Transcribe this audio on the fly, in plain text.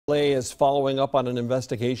PIAA is following up on an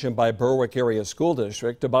investigation by Berwick Area School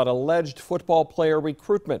District about alleged football player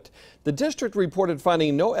recruitment. The district reported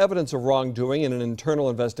finding no evidence of wrongdoing in an internal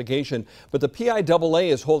investigation, but the PIAA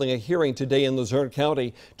is holding a hearing today in Luzerne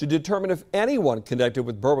County to determine if anyone connected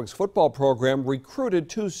with Berwick's football program recruited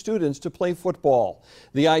 2 students to play football.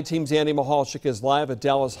 The I-Team's Andy Mahalchik is live at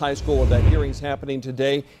Dallas High School where that hearing's happening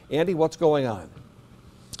today. Andy, what's going on?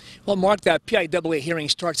 Well, Mark, that PIAA hearing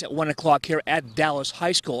starts at 1 o'clock here at Dallas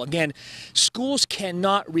High School. Again, schools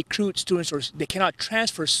cannot recruit students, or they cannot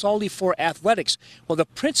transfer solely for athletics. Well, the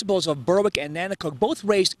principals of Berwick and Nanticoke both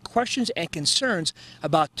raised questions and concerns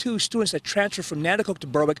about 2 students that transferred from Nanticoke to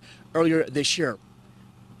Berwick earlier this year.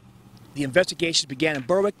 The investigations began in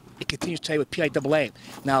Berwick. It continues today with PIAA.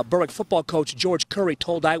 Now, Berwick football coach George Curry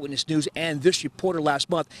told Eyewitness News and this reporter last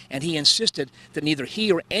month, and he insisted that neither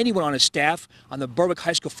he or anyone on his staff on the Berwick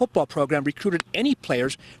High School football program recruited any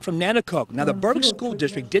players from Nanticoke. Now, the Berwick School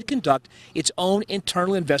District did conduct its own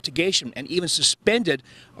internal investigation and even suspended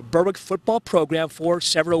a Berwick football program for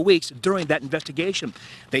several weeks during that investigation.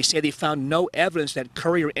 They say they found no evidence that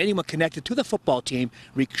Curry or anyone connected to the football team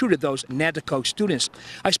recruited those Nanticoke students.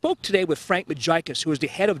 I spoke today with Frank Majikis, who is the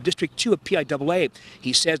head of District 2 of PIAA.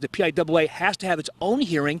 He says the PIAA has to have its own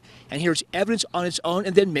hearing and hear its evidence on its own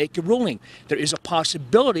and then make a ruling. There is a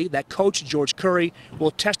possibility that Coach George Curry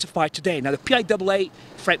will testify today. Now, the PIAA,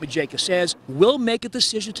 Frank Majikis says, will make a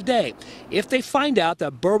decision today. If they find out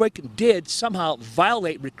that Berwick did somehow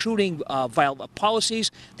violate recruiting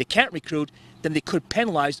policies, they can't recruit, then they could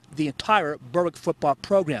penalize the entire Berwick football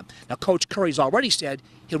program. Now, Coach Curry's already said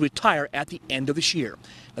he'll retire at the end of this year.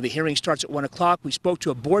 Now, the hearing starts at 1 o'clock. We spoke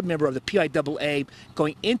to a board member of the PIAA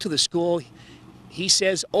going into the school. He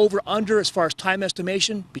says over/under as far as time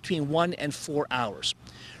estimation between 1 and 4 hours.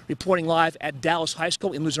 Reporting live at Dallas High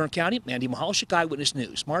School in Luzerne County, Andy Mahalchik, Eyewitness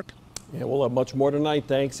News. Mark? Yeah, we'll have much more tonight.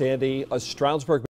 Thanks, Andy. Stroudsburg.